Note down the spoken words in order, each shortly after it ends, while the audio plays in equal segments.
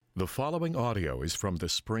The following audio is from the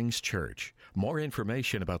Springs Church. More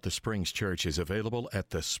information about the Springs Church is available at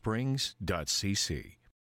thesprings.cc.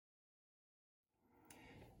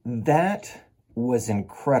 That was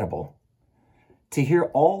incredible. To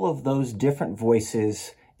hear all of those different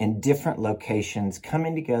voices in different locations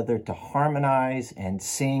coming together to harmonize and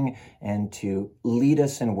sing and to lead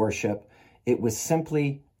us in worship, it was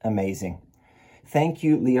simply amazing. Thank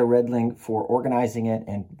you, Leah Redling, for organizing it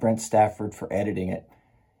and Brent Stafford for editing it.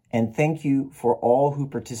 And thank you for all who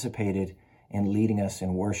participated in leading us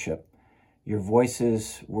in worship. Your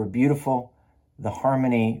voices were beautiful. The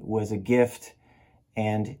harmony was a gift,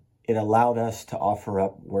 and it allowed us to offer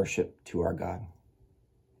up worship to our God.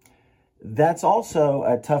 That's also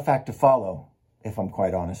a tough act to follow, if I'm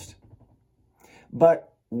quite honest.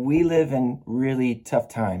 But we live in really tough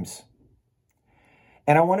times.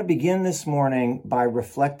 And I want to begin this morning by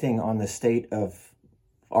reflecting on the state of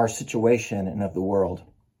our situation and of the world.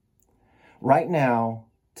 Right now,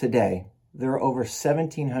 today, there are over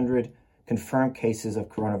 1,700 confirmed cases of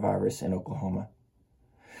coronavirus in Oklahoma.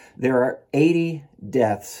 There are 80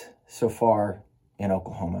 deaths so far in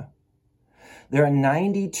Oklahoma. There are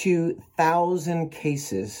 92,000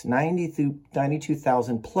 cases,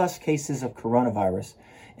 92,000 plus cases of coronavirus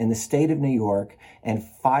in the state of New York, and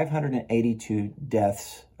 582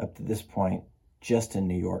 deaths up to this point just in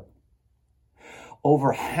New York.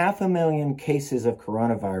 Over 500,000 cases of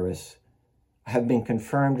coronavirus have been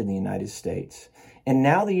confirmed in the United States. And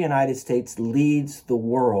now the United States leads the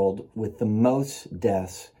world with the most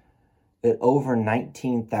deaths at over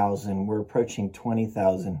 19,000. We're approaching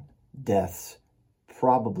 20,000 deaths,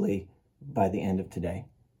 probably by the end of today.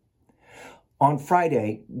 On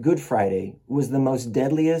Friday, Good Friday, was the most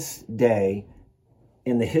deadliest day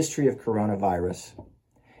in the history of coronavirus.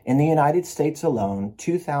 In the United States alone,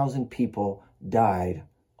 2,000 people died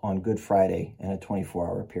on Good Friday in a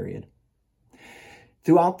 24-hour period.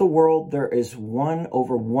 Throughout the world, there is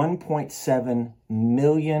over 1.7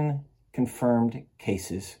 million confirmed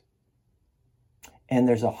cases, and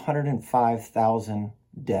there's 105,000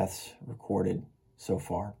 deaths recorded so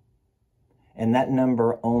far. And that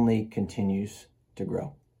number only continues to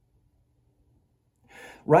grow.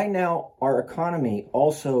 Right now, our economy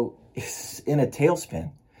also is in a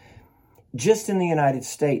tailspin. Just in the United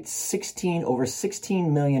States, over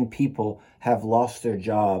 16 million people have lost their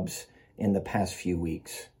jobs in the past few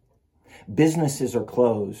weeks. Businesses are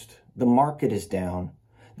closed. The market is down.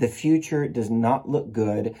 The future does not look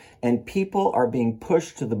good, and people are being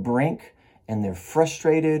pushed to the brink, and they're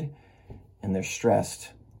frustrated and they're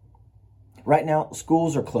stressed. Right now,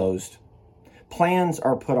 schools are closed. Plans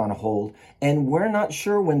are put on hold, and we're not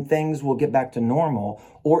sure when things will get back to normal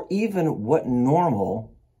or even what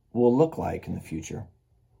normal will look like in the future.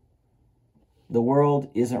 The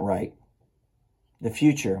world isn't right. The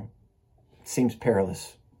future seems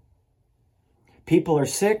perilous. People are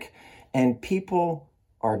sick and people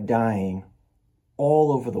are dying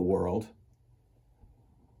all over the world.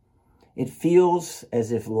 It feels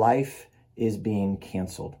as if life is being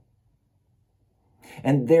canceled.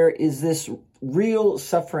 And there is this real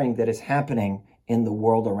suffering that is happening in the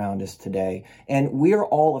world around us today. And we are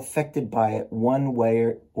all affected by it one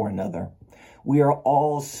way or another. We are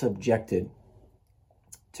all subjected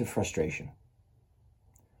to frustration.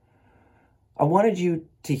 I wanted you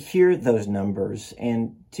to hear those numbers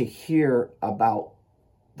and to hear about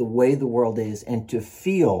the way the world is and to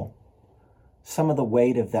feel some of the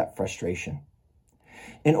weight of that frustration.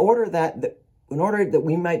 In order that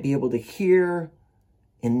we might be able to hear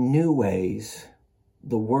in new ways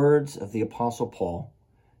the words of the Apostle Paul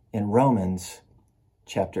in Romans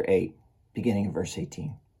chapter 8, beginning in verse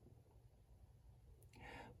 18.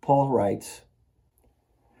 Paul writes,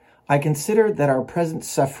 I consider that our present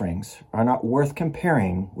sufferings are not worth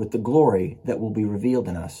comparing with the glory that will be revealed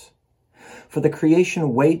in us. For the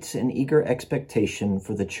creation waits in eager expectation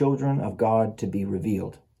for the children of God to be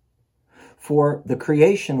revealed. For the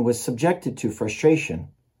creation was subjected to frustration,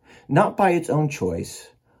 not by its own choice,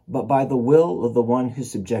 but by the will of the one who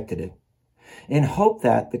subjected it, in hope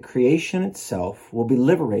that the creation itself will be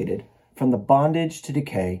liberated from the bondage to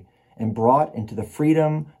decay and brought into the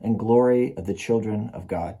freedom and glory of the children of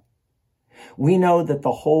God. We know that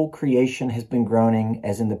the whole creation has been groaning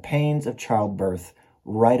as in the pains of childbirth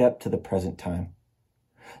right up to the present time.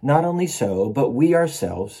 Not only so, but we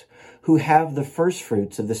ourselves, who have the first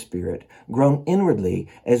fruits of the Spirit, groan inwardly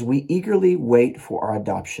as we eagerly wait for our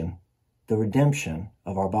adoption, the redemption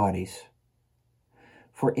of our bodies.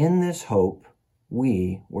 For in this hope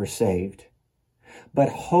we were saved. But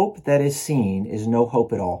hope that is seen is no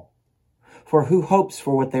hope at all. For who hopes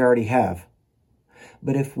for what they already have?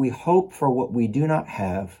 But if we hope for what we do not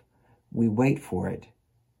have, we wait for it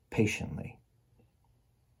patiently.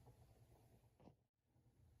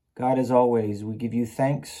 God, as always, we give you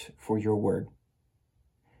thanks for your word.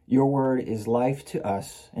 Your word is life to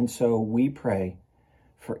us, and so we pray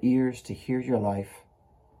for ears to hear your life,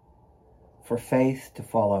 for faith to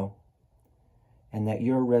follow, and that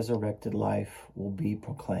your resurrected life will be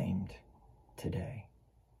proclaimed today.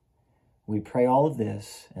 We pray all of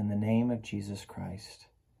this in the name of Jesus Christ,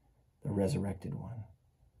 the resurrected one.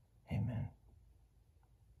 Amen.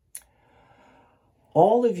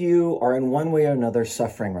 All of you are in one way or another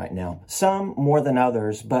suffering right now, some more than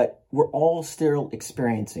others, but we're all still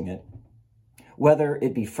experiencing it. Whether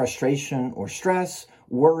it be frustration or stress,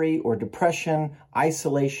 worry or depression,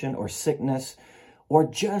 isolation or sickness, or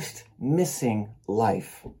just missing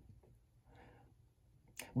life.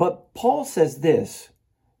 But Paul says this,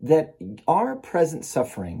 that our present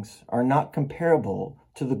sufferings are not comparable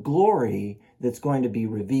to the glory that's going to be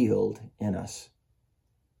revealed in us.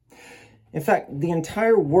 In fact, the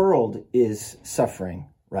entire world is suffering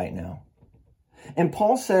right now. And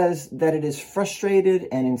Paul says that it is frustrated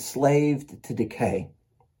and enslaved to decay.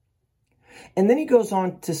 And then he goes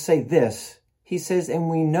on to say this. He says, and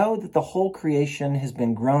we know that the whole creation has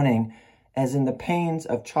been groaning as in the pains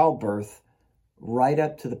of childbirth right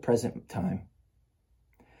up to the present time.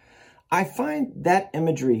 I find that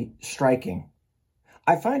imagery striking.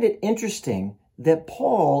 I find it interesting that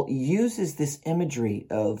Paul uses this imagery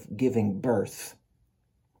of giving birth.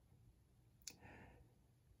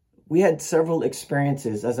 We had several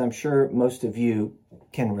experiences, as I'm sure most of you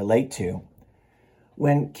can relate to.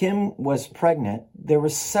 When Kim was pregnant, there were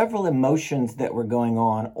several emotions that were going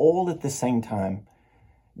on all at the same time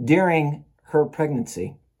during her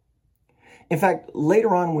pregnancy. In fact,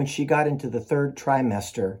 later on when she got into the third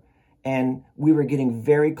trimester and we were getting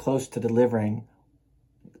very close to delivering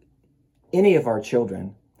any of our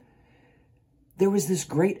children, there was this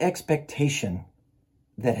great expectation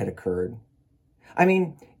that had occurred. I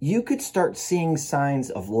mean, you could start seeing signs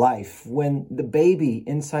of life when the baby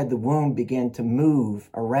inside the womb began to move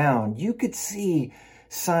around. You could see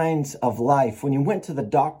signs of life. When you went to the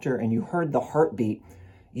doctor and you heard the heartbeat,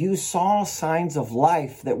 you saw signs of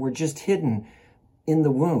life that were just hidden in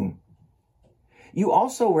the womb. You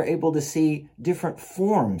also were able to see different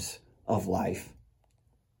forms of life.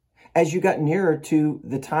 As you got nearer to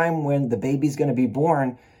the time when the baby's going to be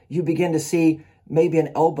born, you begin to see maybe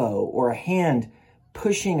an elbow or a hand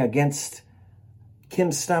pushing against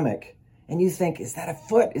Kim's stomach. And you think, is that a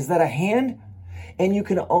foot? Is that a hand? And you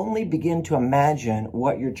can only begin to imagine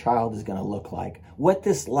what your child is going to look like, what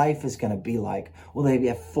this life is going to be like. Will they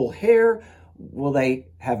have full hair? Will they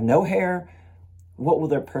have no hair? What will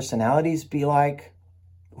their personalities be like?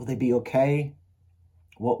 Will they be okay?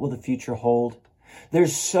 What will the future hold?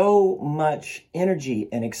 There's so much energy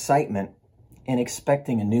and excitement in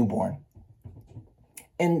expecting a newborn.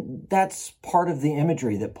 And that's part of the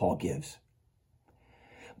imagery that Paul gives.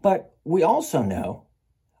 But we also know,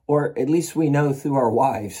 or at least we know through our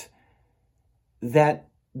wives, that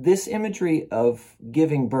this imagery of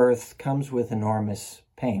giving birth comes with enormous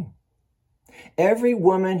pain. Every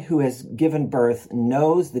woman who has given birth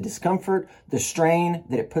knows the discomfort, the strain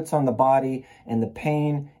that it puts on the body, and the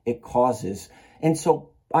pain it causes. And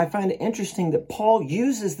so I find it interesting that Paul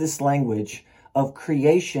uses this language of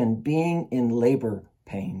creation being in labor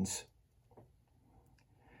pains.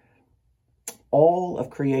 All of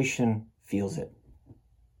creation feels it.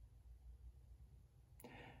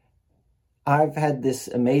 I've had this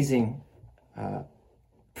amazing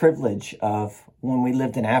privilege of, when we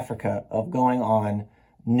lived in Africa, of going on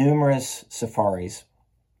numerous safaris.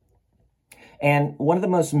 And one of the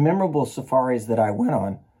most memorable safaris that I went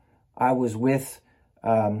on, I was with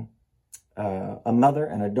a mother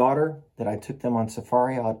and a daughter that I took them on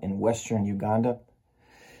safari out in western Uganda.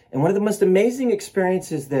 And one of the most amazing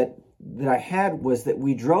experiences that I had was that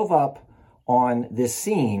we drove up on this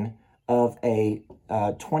scene of a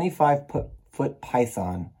 25-foot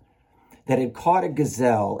python that had caught a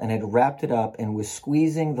gazelle and had wrapped it up and was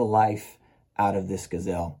squeezing the life out of this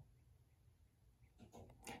gazelle.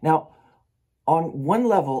 Now, on one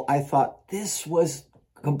level, I thought this was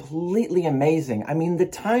completely amazing. I mean, the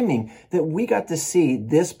timing that we got to see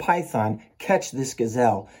this python catch this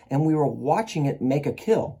gazelle, and we were watching it make a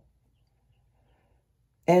kill.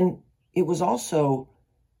 And it was also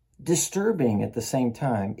disturbing at the same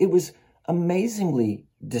time. It was amazingly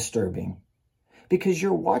disturbing because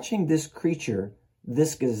you're watching this creature,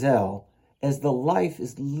 this gazelle, as the life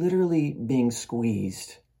is literally being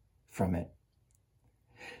squeezed from it.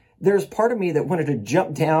 There's part of me that wanted to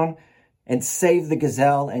jump down and save the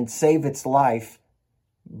gazelle and save its life,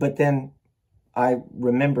 But then I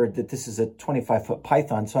remembered that this is a 25-foot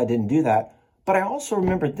python, so I didn't do that. But I also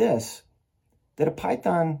remembered this, that the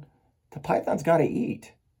python's got to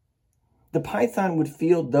eat. The python would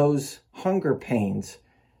feel those hunger pains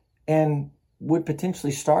and would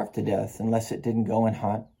potentially starve to death unless it didn't go and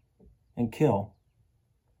hunt and kill.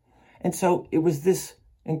 And so it was this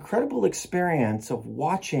incredible experience of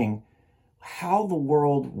watching how the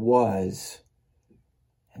world was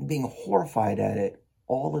and being horrified at it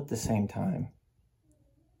all at the same time.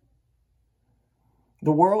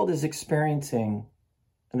 The world is experiencing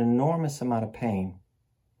an enormous amount of pain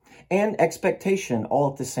and expectation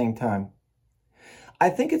all at the same time. I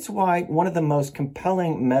think it's why one of the most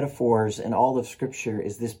compelling metaphors in all of Scripture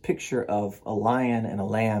is this picture of a lion and a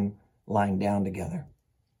lamb lying down together.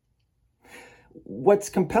 What's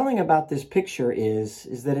compelling about this picture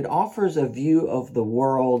is that it offers a view of the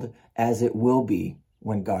world as it will be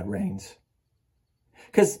when God reigns.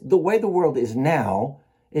 Because the way the world is now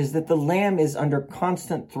is that the lamb is under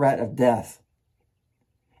constant threat of death.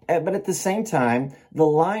 But at the same time, the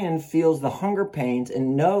lion feels the hunger pains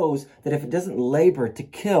and knows that if it doesn't labor to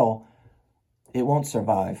kill, it won't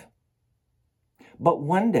survive. But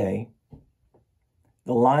one day,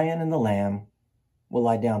 the lion and the lamb will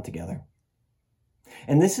lie down together.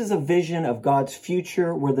 And this is a vision of God's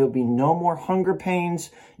future where there'll be no more hunger pains,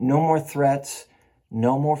 no more threats,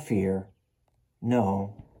 no more fear,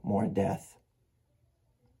 no more death.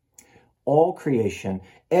 All creation,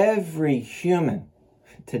 every human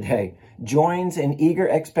today joins in eager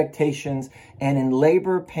expectations and in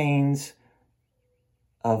labor pains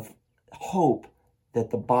of hope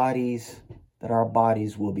that our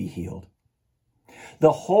bodies will be healed.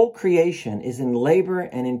 The whole creation is in labor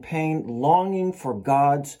and in pain, longing for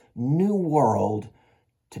God's new world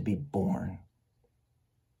to be born.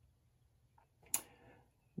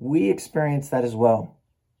 We experience that as well.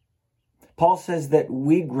 Paul says that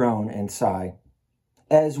we groan and sigh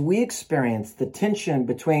as we experience the tension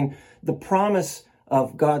between the promise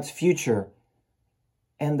of God's future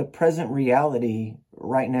and the present reality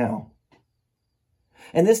right now.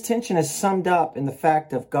 And this tension is summed up in the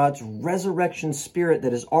fact of God's resurrection spirit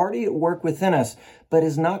that is already at work within us, but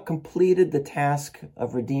has not completed the task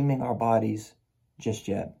of redeeming our bodies just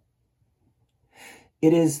yet.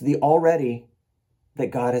 It is the already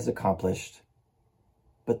that God has accomplished,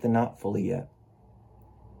 but the not fully yet.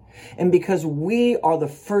 And because we are the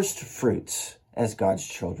first fruits as God's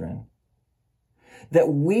children, that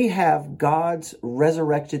we have God's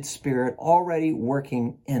resurrected spirit already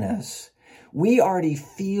working in us, we already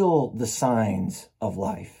feel the signs of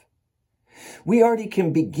life. We already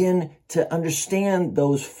can begin to understand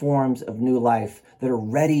those forms of new life that are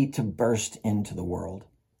ready to burst into the world.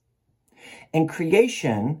 And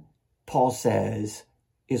creation, Paul says,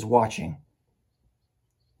 is watching.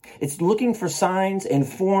 It's looking for signs and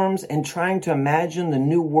forms and trying to imagine the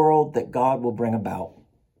new world that God will bring about.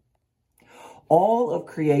 All of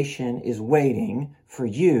creation is waiting for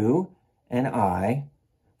you and I,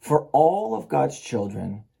 for all of God's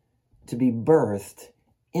children to be birthed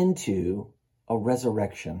into a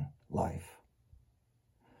resurrection life.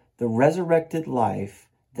 The resurrected life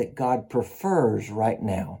that God prefers right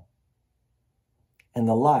now, and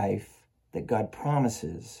the life that God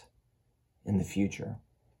promises in the future.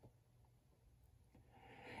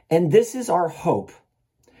 And this is our hope.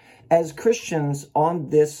 As Christians on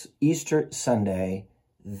this Easter Sunday,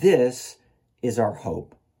 this is our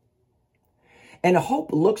hope. And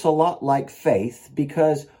hope looks a lot like faith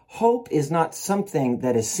because hope is not something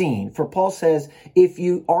that is seen. For Paul says, if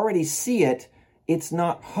you already see it, it's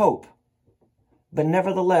not hope. But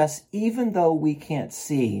nevertheless, even though we can't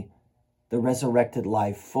see the resurrected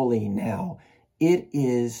life fully now, it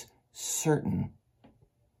is certain.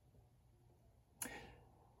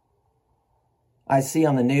 I see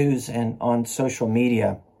on the news and on social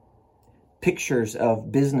media pictures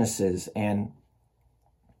of businesses and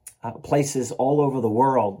places all over the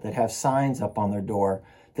world that have signs up on their door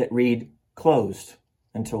that read closed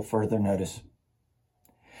until further notice.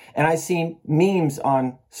 And I see memes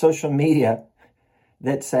on social media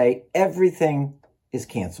that say everything is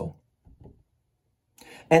canceled.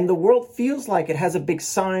 And the world feels like it has a big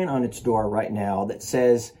sign on its door right now that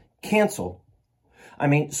says cancel. I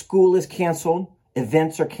mean, school is canceled,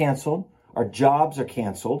 events are canceled, our jobs are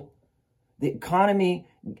canceled. The economy,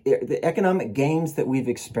 the economic gains that we've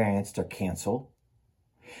experienced are canceled.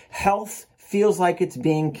 Health feels like it's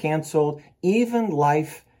being canceled. Even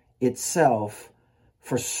life itself,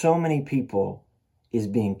 for so many people, is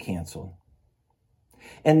being canceled.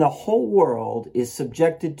 And the whole world is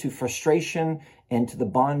subjected to frustration and to the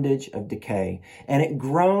bondage of decay. And it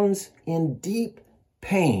groans in deep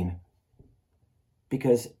pain,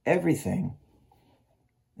 because everything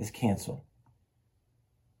is canceled.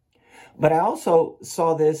 But I also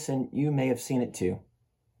saw this, and you may have seen it too,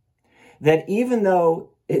 that even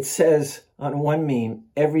though it says on one meme,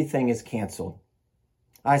 everything is canceled,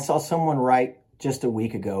 I saw someone write just a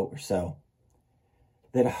week ago or so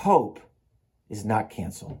that hope is not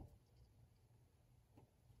canceled.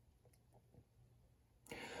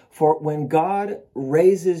 For when God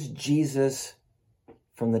raises Jesus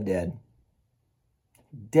from the dead,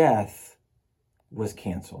 death was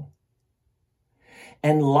canceled.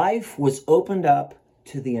 And life was opened up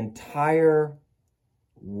to the entire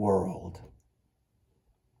world.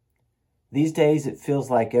 These days, it feels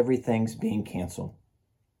like everything's being canceled.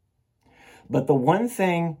 But the one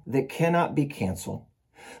thing that cannot be canceled,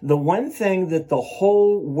 the one thing that the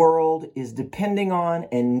whole world is depending on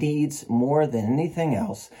and needs more than anything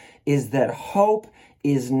else, is that hope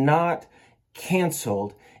is not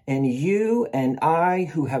canceled. And you and I,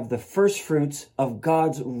 who have the first fruits of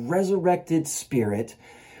God's resurrected Spirit,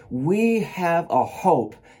 we have a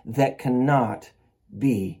hope that cannot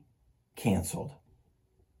be canceled.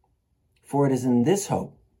 For it is in this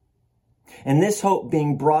hope, and this hope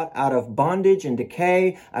being brought out of bondage and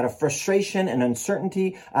decay, out of frustration and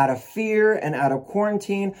uncertainty, out of fear and out of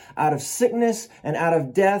quarantine, out of sickness and out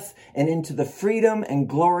of death, and into the freedom and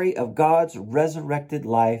glory of God's resurrected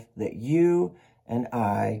life, that you and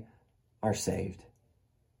I are saved.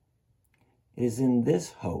 It is in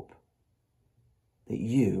this hope that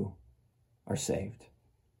you are saved.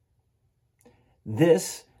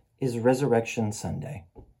 This is Resurrection Sunday,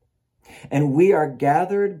 and we are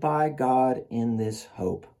gathered by God in this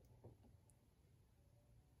hope.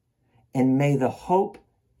 And may the hope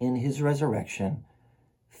in his resurrection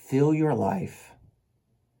fill your life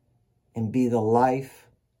and be the life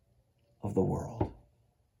of the world.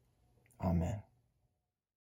 Amen.